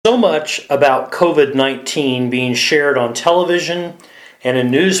so much about COVID-19 being shared on television and in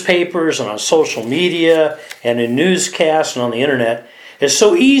newspapers and on social media and in newscasts and on the internet. It's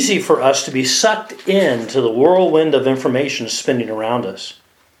so easy for us to be sucked into the whirlwind of information spinning around us.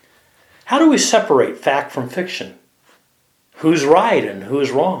 How do we separate fact from fiction? Who's right and who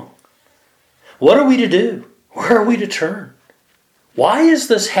is wrong? What are we to do? Where are we to turn? Why is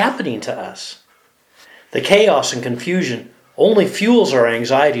this happening to us? The chaos and confusion only fuels our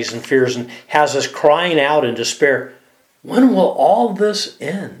anxieties and fears and has us crying out in despair, when will all this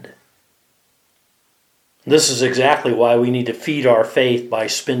end? This is exactly why we need to feed our faith by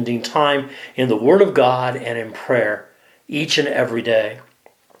spending time in the Word of God and in prayer each and every day.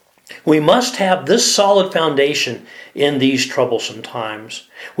 We must have this solid foundation in these troublesome times.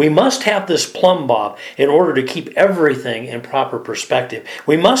 We must have this plumb bob in order to keep everything in proper perspective.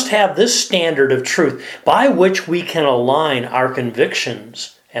 We must have this standard of truth by which we can align our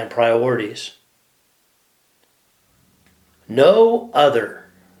convictions and priorities. No other.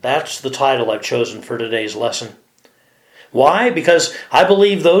 That's the title I've chosen for today's lesson. Why? Because I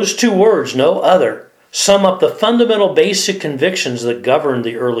believe those two words, no other, sum up the fundamental basic convictions that governed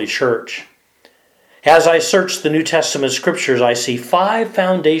the early church. As I search the New Testament scriptures, I see 5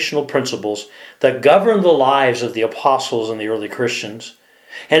 foundational principles that govern the lives of the apostles and the early Christians.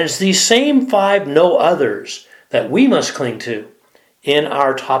 And it's these same 5 no others that we must cling to in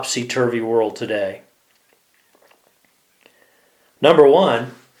our topsy-turvy world today. Number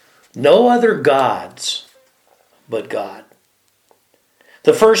 1, no other gods but God.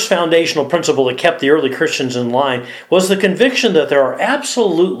 The first foundational principle that kept the early Christians in line was the conviction that there are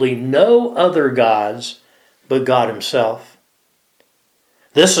absolutely no other gods but God Himself.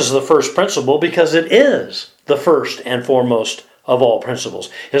 This is the first principle because it is the first and foremost of all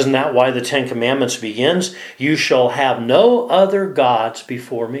principles. Isn't that why the 10 Commandments begins, "You shall have no other gods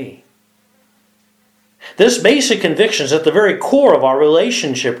before me"? This basic conviction is at the very core of our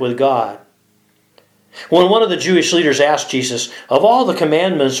relationship with God. When one of the Jewish leaders asked Jesus, of all the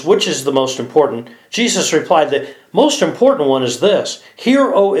commandments, which is the most important? Jesus replied, the most important one is this,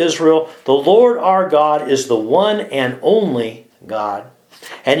 "Hear, O Israel, the Lord our God is the one and only God,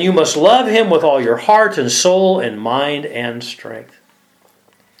 and you must love Him with all your heart and soul and mind and strength."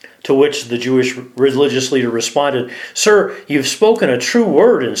 To which the Jewish religious leader responded, "Sir, you've spoken a true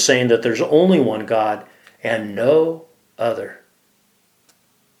word in saying that there's only one God and no other."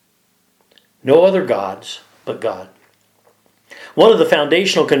 No other gods but God. One of the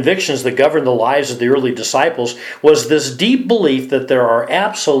foundational convictions that governed the lives of the early disciples was this deep belief that there are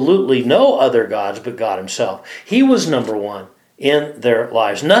absolutely no other gods but God Himself. He was number one in their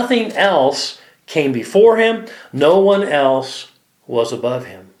lives. Nothing else came before Him. No one else was above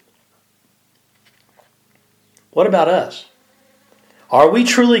Him. What about us? Are we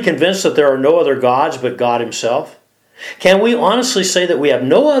truly convinced that there are no other gods but God Himself? Can we honestly say that we have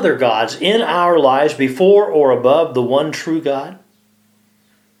no other gods in our lives before or above the one true God?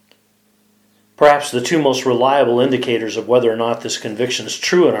 Perhaps the 2 most reliable indicators of whether or not this conviction is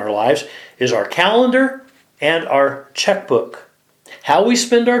true in our lives is our calendar and our checkbook. How we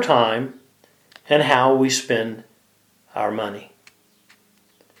spend our time and how we spend our money.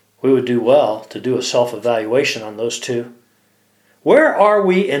 We would do well to do a self-evaluation on those 2. Where are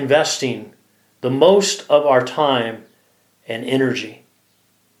we investing the most of our time and energy?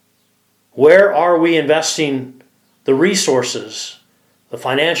 Where are we investing the resources, the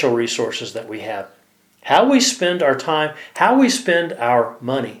financial resources that we have? How we spend our time, how we spend our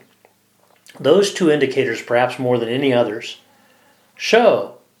money. Those 2 indicators, perhaps more than any others,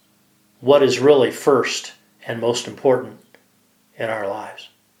 show what is really first and most important in our lives.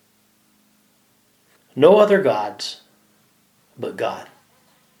 No other gods but God.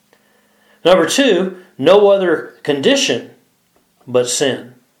 Number 2, no other condition but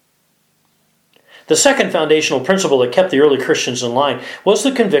sin. The second foundational principle that kept the early Christians in line was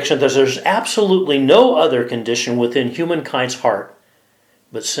the conviction that there's absolutely no other condition within humankind's heart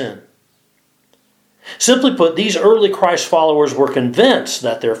but sin. Simply put, these early Christ followers were convinced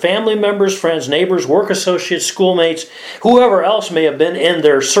that their family members, friends, neighbors, work associates, schoolmates, whoever else may have been in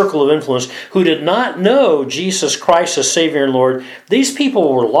their circle of influence who did not know Jesus Christ as Savior and Lord, these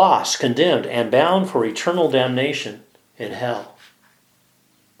people were lost, condemned, and bound for eternal damnation in hell.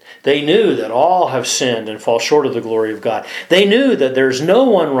 They knew that all have sinned and fall short of the glory of God. They knew that there's no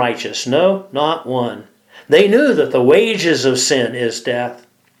one righteous, no, not one. They knew that the wages of sin is death.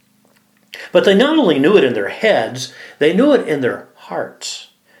 But they not only knew it in their heads, they knew it in their hearts.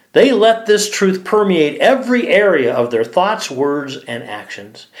 They let this truth permeate every area of their thoughts, words, and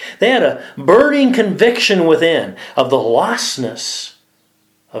actions. They had a burning conviction within of the lostness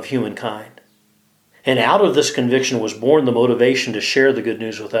of humankind. And out of this conviction was born the motivation to share the good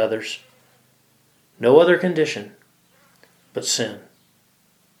news with others. No other condition but sin.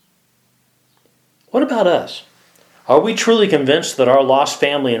 What about us? Are we truly convinced that our lost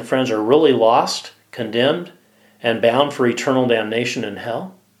family and friends are really lost, condemned, and bound for eternal damnation in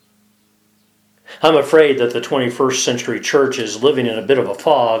hell? I'm afraid that the 21st century church is living in a bit of a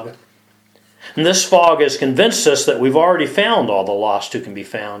fog. And this fog has convinced us that we've already found all the lost who can be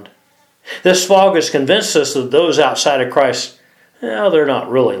found. This fog has convinced us that those outside of Christ, they're not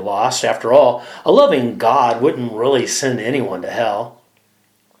really lost. After all, a loving God wouldn't really send anyone to hell.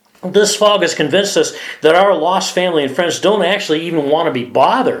 This fog has convinced us that our lost family and friends don't actually even want to be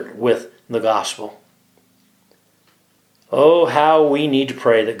bothered with the gospel. Oh, how we need to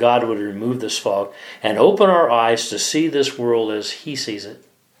pray that God would remove this fog and open our eyes to see this world as He sees it.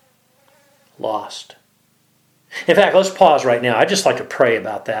 Lost. In fact, let's pause right now. I'd just like to pray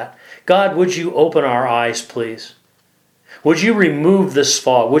about that. God, would you open our eyes, please? Would you remove this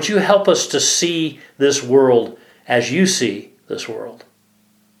fog? Would you help us to see this world as you see this world?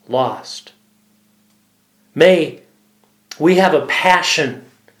 Lost. May we have a passion,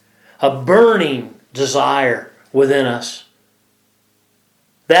 a burning desire within us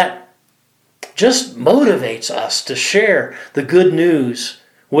that just motivates us to share the good news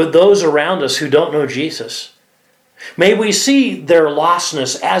with those around us who don't know Jesus. May we see their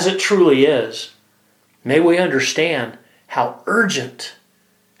lostness as it truly is. May we understand how urgent,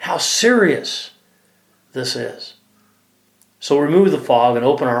 how serious this is. So remove the fog and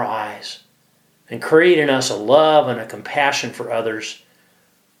open our eyes and create in us a love and a compassion for others,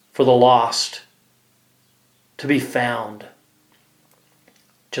 for the lost, to be found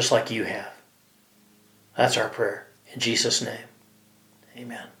just like you have. That's our prayer. In Jesus' name,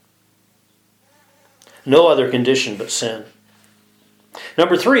 amen. No other condition but sin.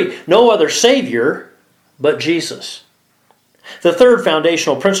 Number 3, no other Savior but Jesus. The third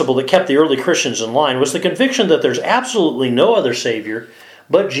foundational principle that kept the early Christians in line was the conviction that there's absolutely no other Savior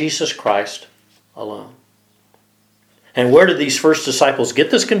but Jesus Christ alone. And where did these first disciples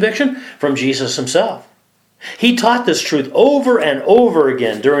get this conviction? From Jesus Himself. He taught this truth over and over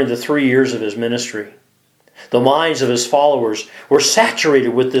again during the 3 years of His ministry. The minds of His followers were saturated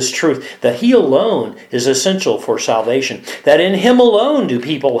with this truth that He alone is essential for salvation, that in Him alone do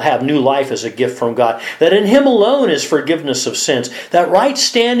people have new life as a gift from God, that in Him alone is forgiveness of sins, that right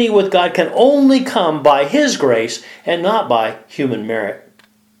standing with God can only come by His grace and not by human merit.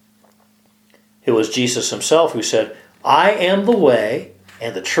 It was Jesus Himself who said, "I am the way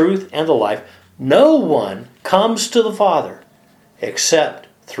and the truth and the life. No one comes to the Father except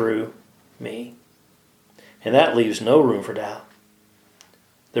through me." And that leaves no room for doubt.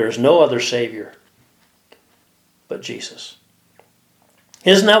 There is no other Savior but Jesus.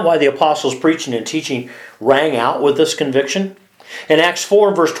 Isn't that why the apostles' preaching and teaching rang out with this conviction? In Acts 4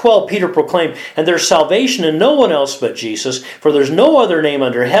 and verse 12, Peter proclaimed, "And there's salvation in no one else but Jesus, for there's no other name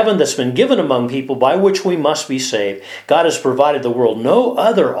under heaven that's been given among people by which we must be saved." God has provided the world no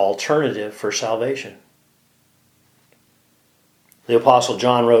other alternative for salvation. The Apostle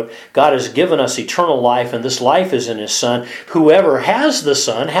John wrote, "God has given us eternal life, and this life is in His Son. Whoever has the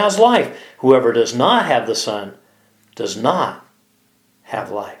Son has life. Whoever does not have the Son does not have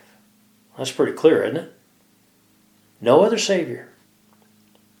life." That's pretty clear, isn't it? No other Savior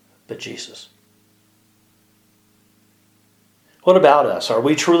but Jesus. What about us? Are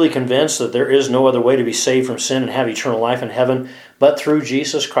we truly convinced that there is no other way to be saved from sin and have eternal life in heaven but through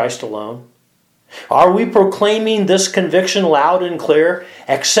Jesus Christ alone? Are we proclaiming this conviction loud and clear?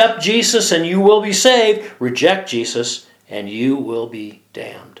 Accept Jesus and you will be saved. Reject Jesus and you will be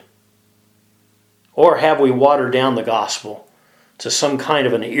damned. Or have we watered down the gospel to some kind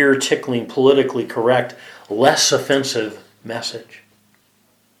of an ear-tickling, politically correct, less offensive message?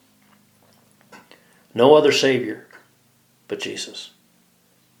 No other Savior but Jesus.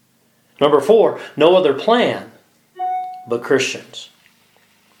 Number 4, no other plan but Christians.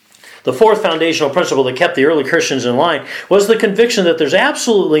 The fourth foundational principle that kept the early Christians in line was the conviction that there's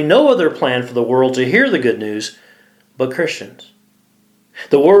absolutely no other plan for the world to hear the good news but Christians.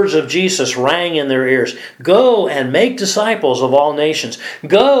 The words of Jesus rang in their ears. "Go and make disciples of all nations.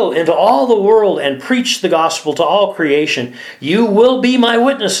 Go into all the world and preach the gospel to all creation. You will be my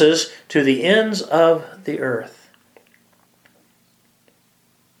witnesses to the ends of the earth."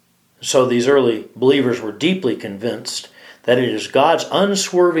 So these early believers were deeply convinced that it is God's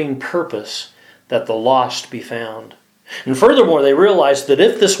unswerving purpose that the lost be found. And furthermore, they realized that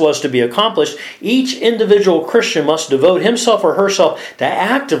if this was to be accomplished, each individual Christian must devote himself or herself to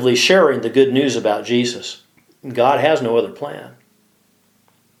actively sharing the good news about Jesus. God has no other plan.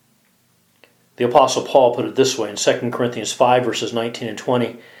 The Apostle Paul put it this way in 2 Corinthians 5, verses 19 and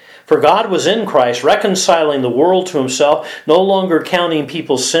 20. For God was in Christ, reconciling the world to himself, no longer counting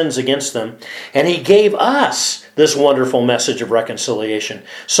people's sins against them. And he gave us this wonderful message of reconciliation.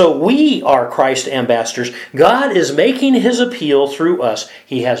 So we are Christ's ambassadors. God is making his appeal through us.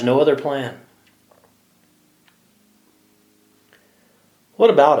 He has no other plan.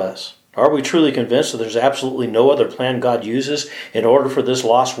 What about us? Are we truly convinced that there's absolutely no other plan God uses in order for this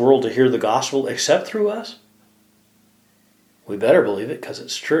lost world to hear the gospel except through us? We better believe it because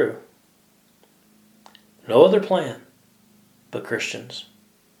it's true. No other plan but Christians.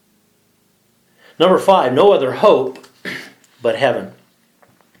 Number 5, no other hope but heaven.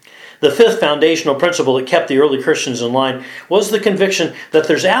 The fifth foundational principle that kept the early Christians in line was the conviction that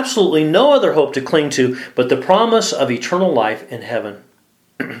there's absolutely no other hope to cling to but the promise of eternal life in heaven.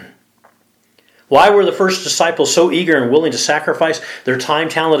 Why were the first disciples so eager and willing to sacrifice their time,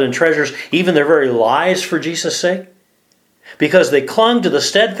 talent, and treasures, even their very lives for Jesus' sake? Because they clung to the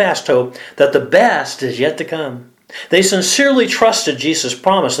steadfast hope that the best is yet to come. They sincerely trusted Jesus'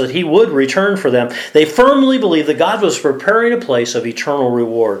 promise that he would return for them. They firmly believed that God was preparing a place of eternal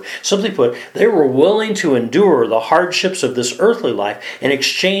reward. Simply put, they were willing to endure the hardships of this earthly life in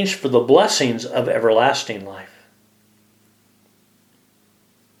exchange for the blessings of everlasting life.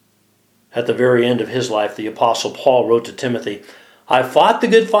 At the very end of his life, the Apostle Paul wrote to Timothy, "I've fought the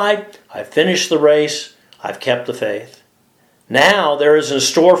good fight, I've finished the race, I've kept the faith. Now there is in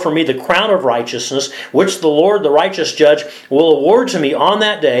store for me the crown of righteousness, which the Lord, the righteous judge, will award to me on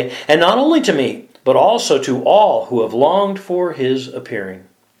that day, and not only to me, but also to all who have longed for his appearing."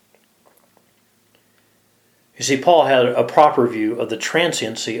 You see, Paul had a proper view of the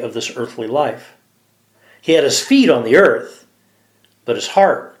transiency of this earthly life. He had his feet on the earth, but his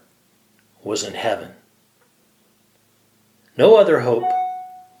heart was in heaven. No other hope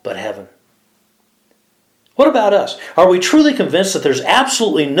but heaven. What about us? Are we truly convinced that there's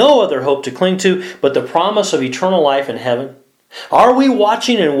absolutely no other hope to cling to but the promise of eternal life in heaven? Are we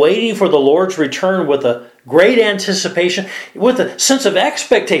watching and waiting for the Lord's return with a great anticipation, with a sense of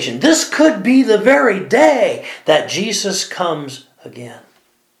expectation? This could be the very day that Jesus comes again.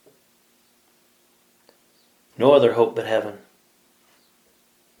 No other hope but heaven.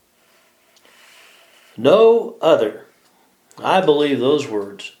 No other. I believe those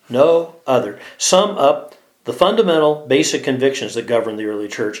words, no other, sum up the fundamental basic convictions that govern the early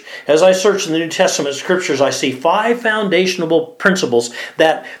church. As I search in the New Testament scriptures, I see 5 foundational principles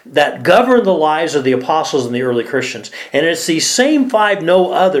that govern the lives of the apostles and the early Christians. And it's these same 5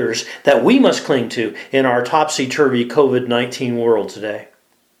 no others that we must cling to in our topsy-turvy COVID-19 world today.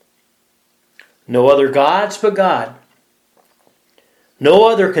 No other gods but God. No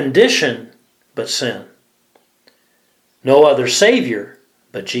other condition but sin. No other Savior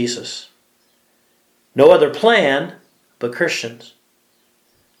but Jesus. No other plan but Christians.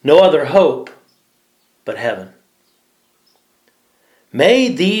 No other hope but heaven. May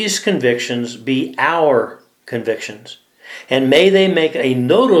these convictions be our convictions, and may they make a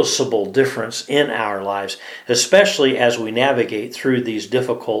noticeable difference in our lives, especially as we navigate through these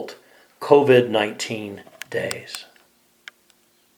difficult COVID-19 days.